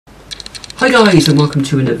Hi guys, and welcome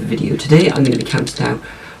to another video. Today I'm going to be counting out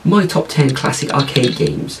my top 10 classic arcade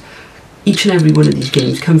games. Each and every one of these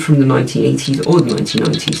games come from the 1980s or the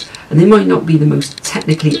 1990s, and they might not be the most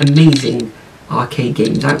technically amazing arcade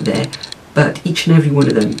games out there, but each and every one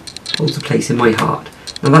of them holds a place in my heart.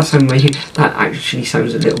 Now that actually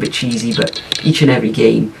sounds a little bit cheesy, but each and every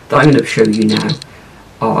game that I'm going to show you now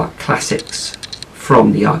are classics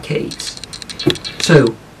from the arcades.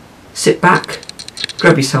 So sit back,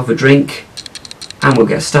 grab yourself a drink, and we'll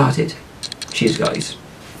get started. Cheers guys.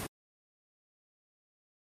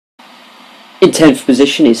 In 10th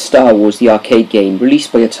position is Star Wars the arcade game,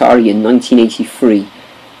 released by Atari in 1983.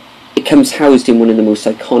 It comes housed in one of the most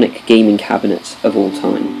iconic gaming cabinets of all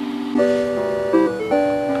time.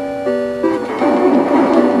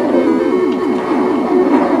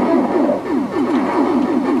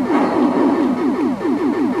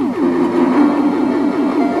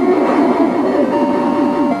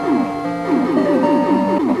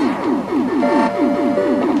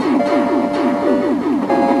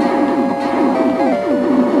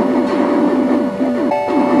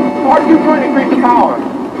 You're going to great power.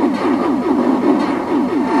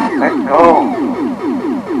 Let's go.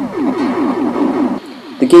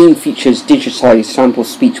 The game features digitised sample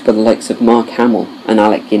speech by the likes of Mark Hamill and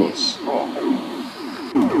Alec Guinness.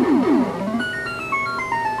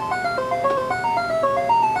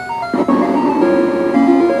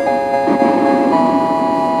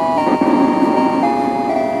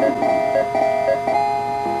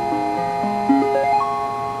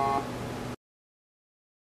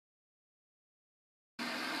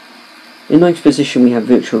 In 9th position we have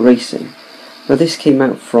Virtual Racing. Now this came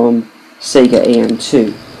out from Sega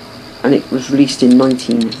AM2 and it was released in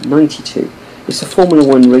 1992. It's a Formula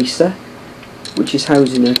 1 racer which is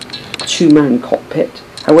housed in a two-man cockpit.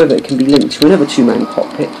 However, it can be linked to another two-man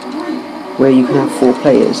cockpit where you can have 4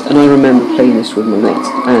 players, and I remember playing this with my mates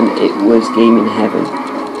and it was game in heaven.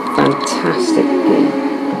 Fantastic game.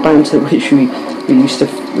 The banter which used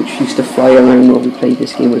to fly around while we played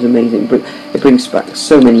this game was amazing. It brings back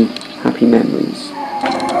so many happy memories.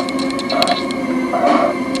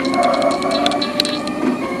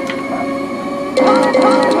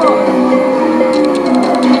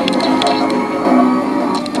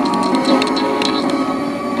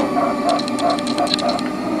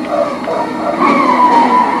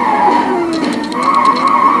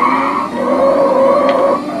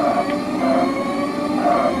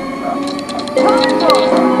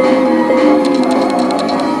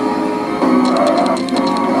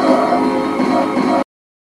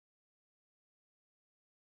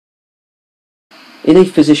 In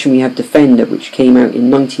 8th position we have Defender, which came out in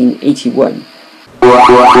 1981.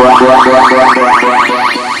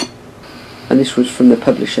 And this was from the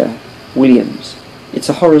publisher, Williams. It's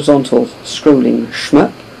a horizontal scrolling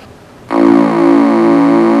shmup.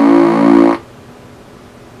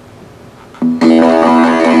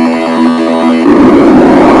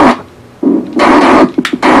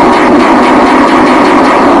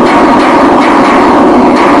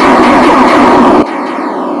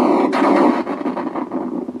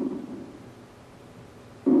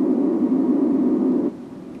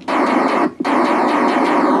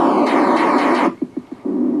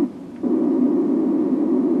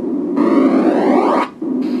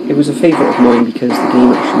 It was a favourite of mine because the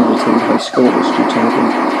game actually retained high scores due to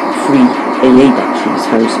having 3 AA batteries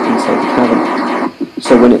housed inside the cabinet.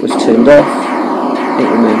 So when it was turned off, it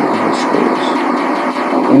remembered the high scores.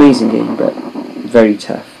 Amazing game, but very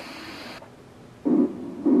tough.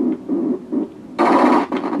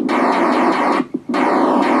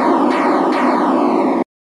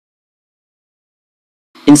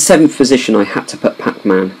 In 7th position I had to put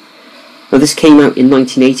Pac-Man. Now this came out in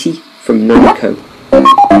 1980 from Namco.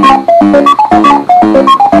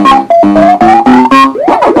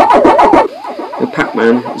 The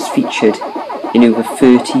Pac-Man is featured in over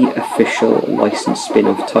 30 official licensed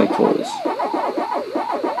spin-off titles.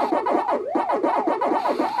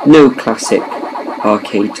 No classic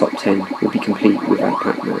arcade top 10 would be complete without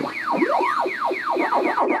Pac-Man.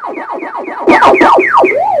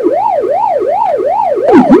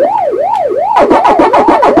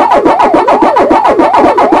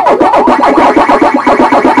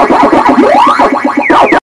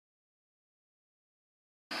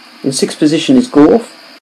 In 6th position is Golf.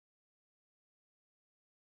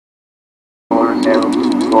 Now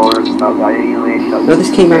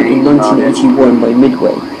this came out in 1981 by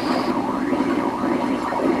Midway.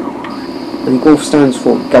 And Golf stands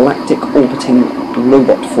for Galactic Orbiting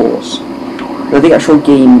Robot Force. Now the actual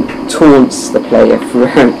game taunts the player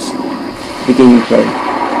throughout the gameplay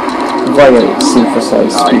via its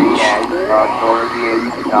synthesized speech.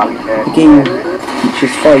 The game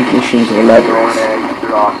features 5 missions or levels.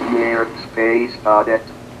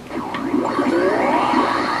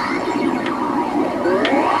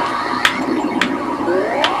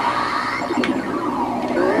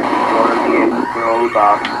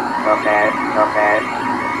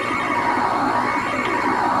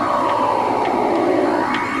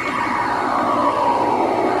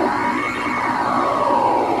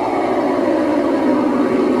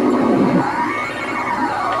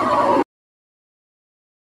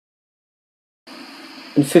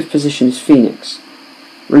 In 5th position is Phoenix,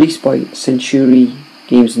 released by Century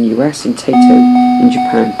Games in the US and Taito in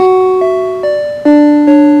Japan.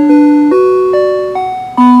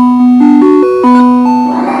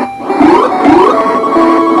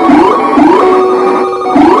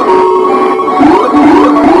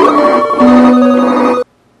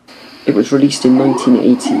 It was released in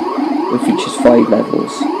 1980 and features 5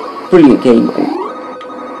 levels. Brilliant game.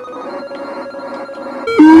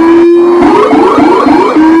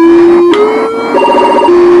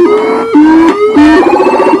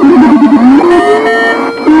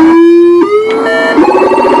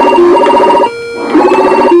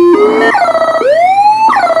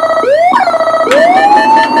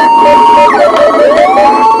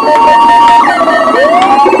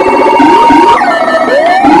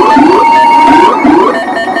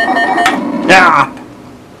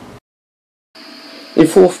 In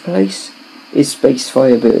 4th place is Space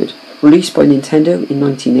Firebird, released by Nintendo in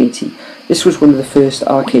 1980. This was one of the first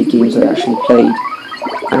arcade games I actually played,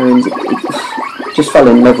 and just fell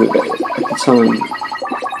in love with it at the time.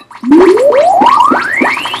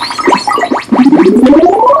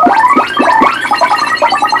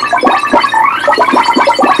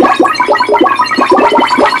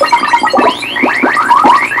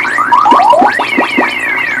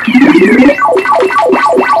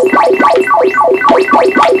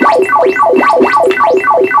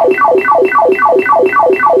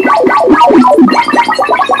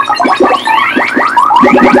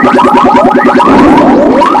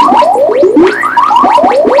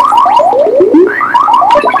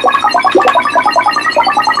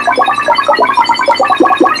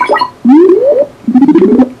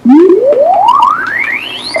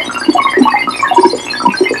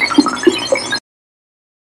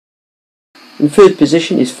 In 3rd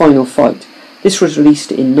position is Final Fight. This was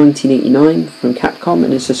released in 1989 from Capcom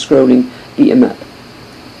and is a scrolling beat 'em up.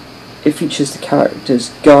 It features the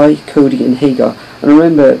characters Guy, Cody and Hagar, and I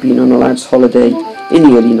remember being on a lad's holiday in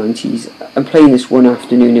the early 90s and playing this one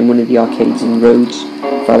afternoon in one of the arcades in Rhodes,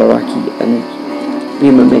 Valaraki, and me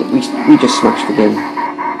and my mate, we just smashed the game.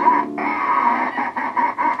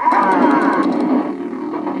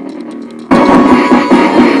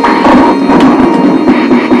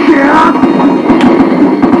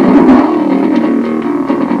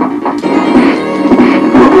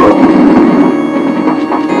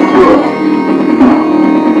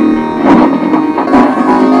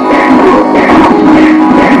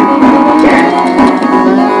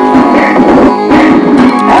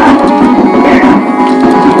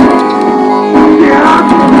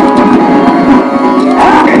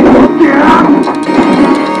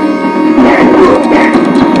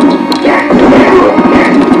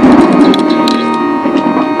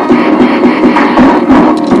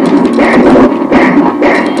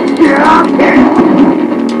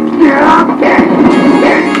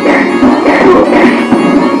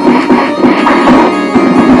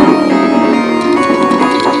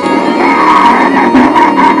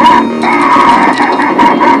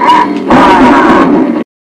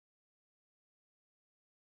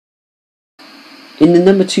 In the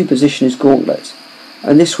number 2 position is Gauntlet,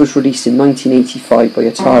 and this was released in 1985 by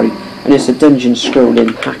Atari, and it's a dungeon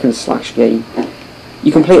scrolling hack and slash game.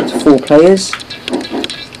 You can play up to 4 players: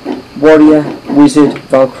 Warrior, Wizard,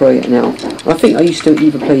 Valkyrie and Elf. And I think I used to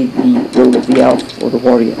either play the role of the Elf or the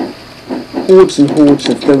Warrior. Hordes and hordes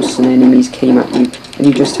of ghosts and enemies came at you, and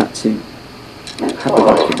you just had to have the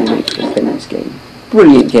back of your mate to play this game.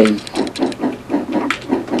 Brilliant game.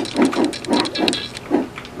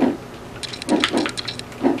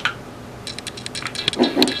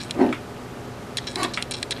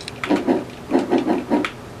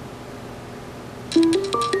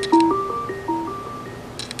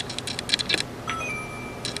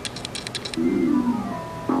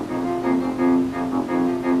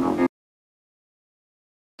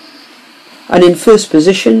 And in 1st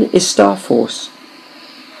position is Star Force.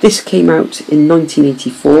 This came out in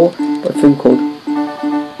 1984 by a film called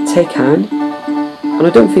Tekken, and I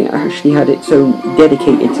don't think it actually had its own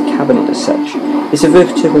dedicated cabinet as such. It's a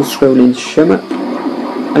vertical scrolling shmup,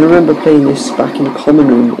 And I remember playing this back in the common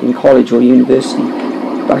room in college or university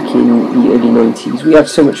back in the early 90s. We had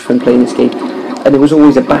so much fun playing this game, and there was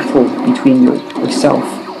always a battle between myself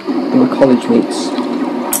and my college mates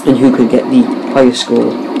and who could get the highest score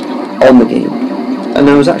on the game. And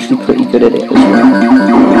I was actually pretty good at it as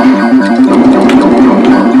well.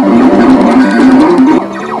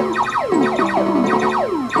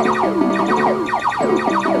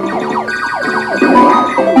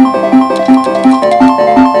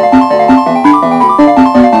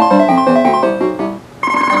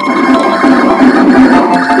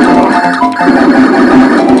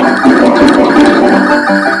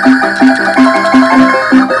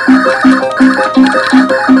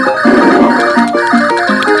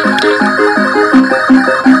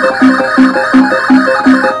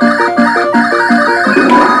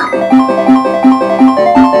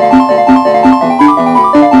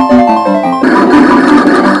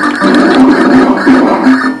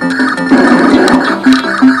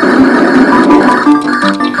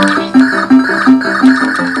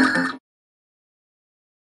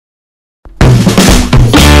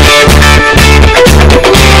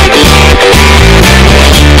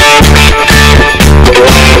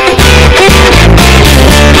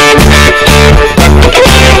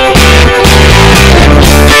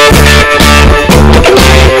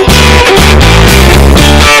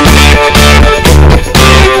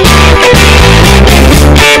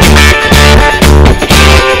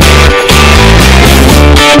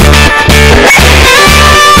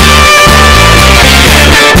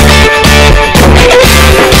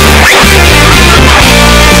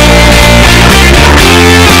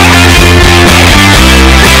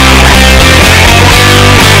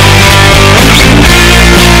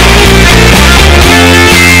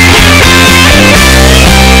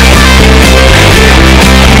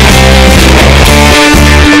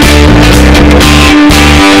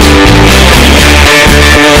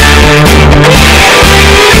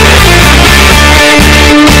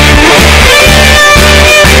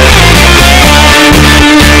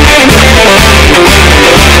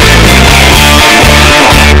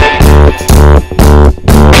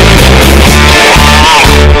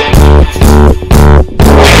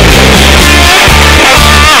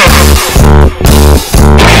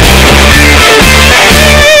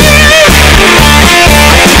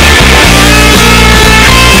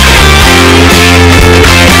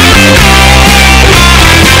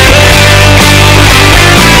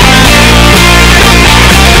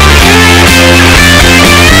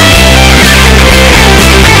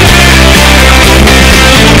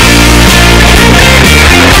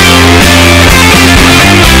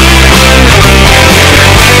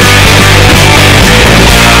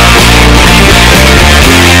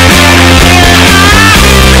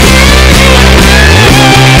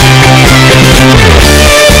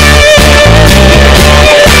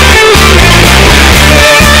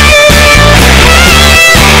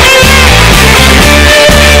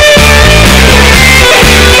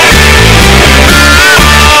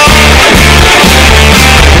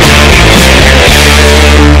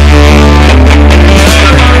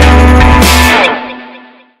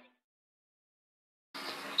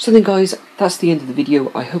 So then guys, that's the end of the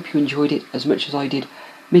video. I hope you enjoyed it as much as I did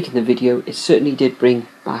making the video. It certainly did bring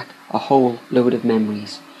back a whole load of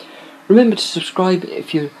memories. Remember to subscribe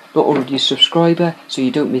if you're not already a subscriber so you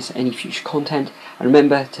don't miss any future content, and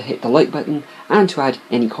remember to hit the like button and to add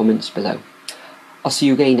any comments below. I'll see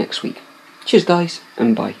you again next week. Cheers guys,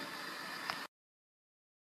 and bye.